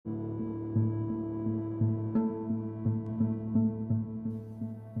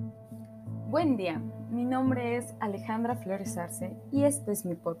Buen día, mi nombre es Alejandra Flores Arce y este es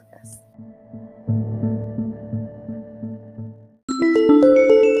mi podcast.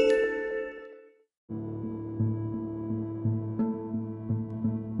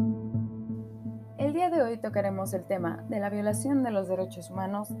 El día de hoy tocaremos el tema de la violación de los derechos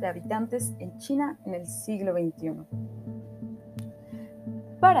humanos de habitantes en China en el siglo XXI.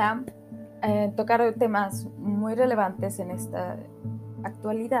 Para tocar temas muy relevantes en esta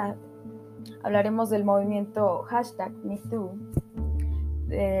actualidad, hablaremos del movimiento #MeToo,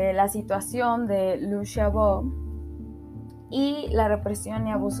 de la situación de Liu Xiaobo y la represión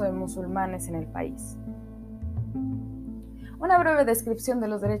y abuso de musulmanes en el país. Una breve descripción de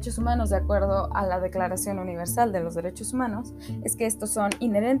los derechos humanos de acuerdo a la Declaración Universal de los Derechos Humanos es que estos son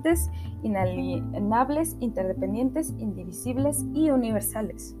inherentes, inalienables, interdependientes, indivisibles y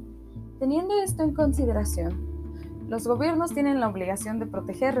universales. Teniendo esto en consideración, los gobiernos tienen la obligación de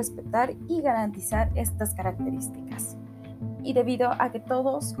proteger, respetar y garantizar estas características, y debido a que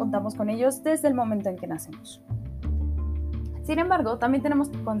todos contamos con ellos desde el momento en que nacemos. Sin embargo, también tenemos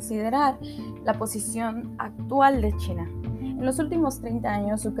que considerar la posición actual de China. En los últimos 30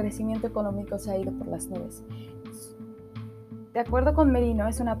 años, su crecimiento económico se ha ido por las nubes. De acuerdo con Merino,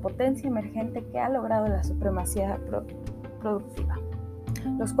 es una potencia emergente que ha logrado la supremacía productiva.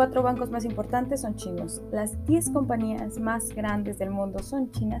 Los 4 bancos más importantes son chinos, las 10 compañías más grandes del mundo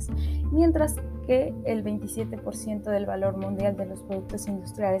son chinas, mientras que el 27% del valor mundial de los productos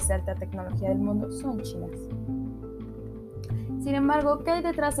industriales de alta tecnología del mundo son chinas. Sin embargo, ¿qué hay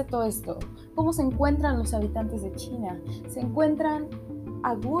detrás de todo esto? ¿Cómo se encuentran los habitantes de China? ¿Se encuentran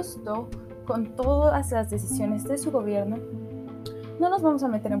a gusto con todas las decisiones de su gobierno? No nos vamos a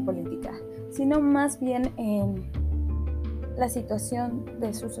meter en política, sino más bien en la situación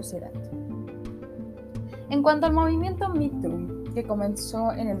de su sociedad. En cuanto al movimiento MeToo, que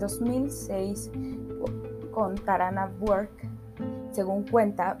comenzó en el 2006 con Tarana Burke, según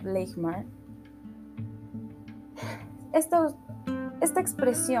cuenta Blakemar, esta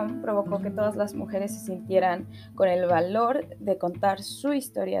expresión provocó que todas las mujeres se sintieran con el valor de contar su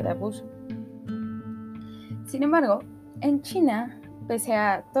historia de abuso. Sin embargo, en China, pese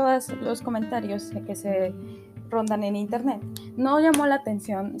a todos los comentarios que se rondan en internet, no llamó la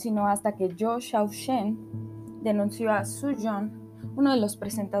atención sino hasta que Zhou Xiaoshen denunció a Su Yong, uno de los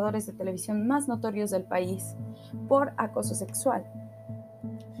presentadores de televisión más notorios del país, por acoso sexual.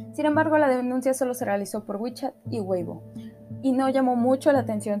 Sin embargo, la denuncia solo se realizó por WeChat y Weibo, y no llamó mucho la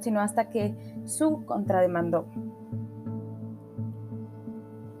atención sino hasta que Su contrademandó.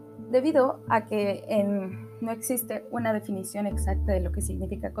 Debido a que no existe una definición exacta de lo que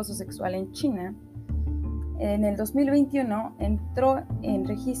significa acoso sexual en China, en el 2021 entró en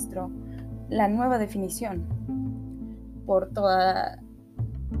registro la nueva definición por todo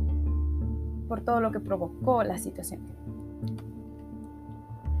lo que provocó la situación.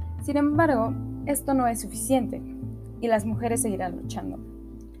 Sin embargo, esto no es suficiente y las mujeres seguirán luchando,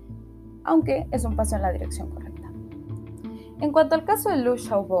 aunque es un paso en la dirección correcta. En cuanto al caso de Liu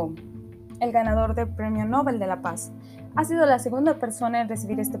Xiaobo, el ganador del Premio Nobel de la Paz, ha sido la segunda persona en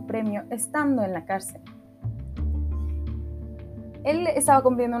recibir este premio estando en la cárcel. Él estaba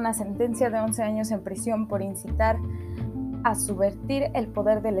cumpliendo una sentencia de 11 años en prisión por incitar a subvertir el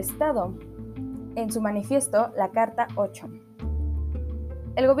poder del Estado, en su manifiesto, la Carta 8.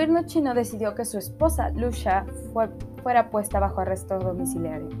 El gobierno chino decidió que su esposa, Liu Xia, fuera puesta bajo arresto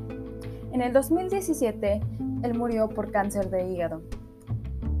domiciliario. En el 2017, él murió por cáncer de hígado.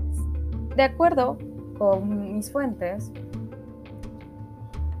 De acuerdo con mis fuentes,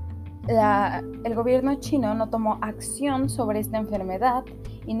 el gobierno chino no tomó acción sobre esta enfermedad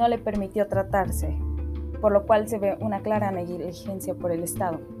y no le permitió tratarse, por lo cual se ve una clara negligencia por el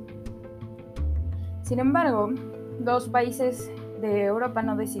Estado. Sin embargo, 2 países de Europa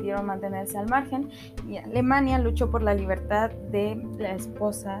no decidieron mantenerse al margen y Alemania luchó por la libertad de la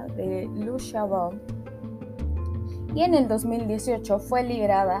esposa de Liu Xiaobo y en el 2018 fue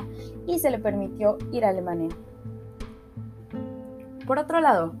liberada y se le permitió ir a Alemania. Por otro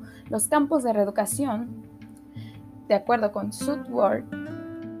lado, los campos de reeducación, de acuerdo con Southward,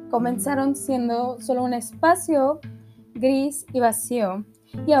 comenzaron siendo solo un espacio gris y vacío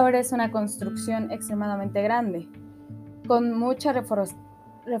y ahora es una construcción extremadamente grande, con mucha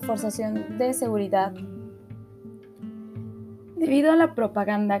reforzación de seguridad. Debido a la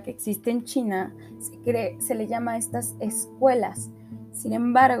propaganda que existe en China, se le llama a estas escuelas. Sin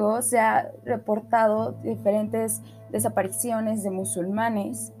embargo, se ha reportado diferentes desapariciones de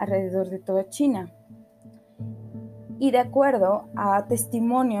musulmanes alrededor de toda China. Y de acuerdo a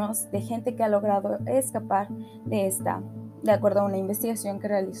testimonios de gente que ha logrado escapar de esta, De acuerdo a una investigación que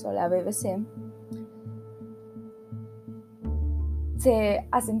realizó la BBC, se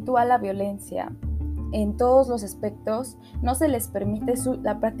acentúa la violencia en todos los aspectos, no se les permite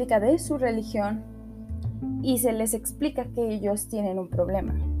la práctica de su religión y se les explica que ellos tienen un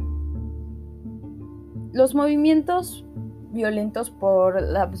problema. Los movimientos violentos por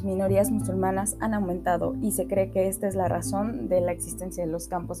las minorías musulmanas han aumentado y se cree que esta es la razón de la existencia de los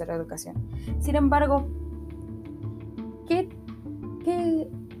campos de reeducación. Sin embargo, ¿qué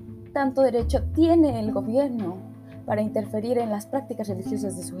tanto derecho tiene el gobierno para interferir en las prácticas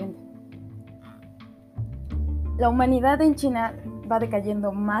religiosas de su gente? La humanidad en China va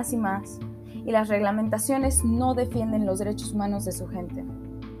decayendo más y más y las reglamentaciones no defienden los derechos humanos de su gente.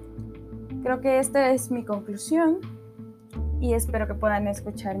 Creo que esta es mi conclusión y espero que puedan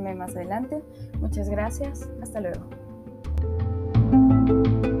escucharme más adelante. Muchas gracias. Hasta luego.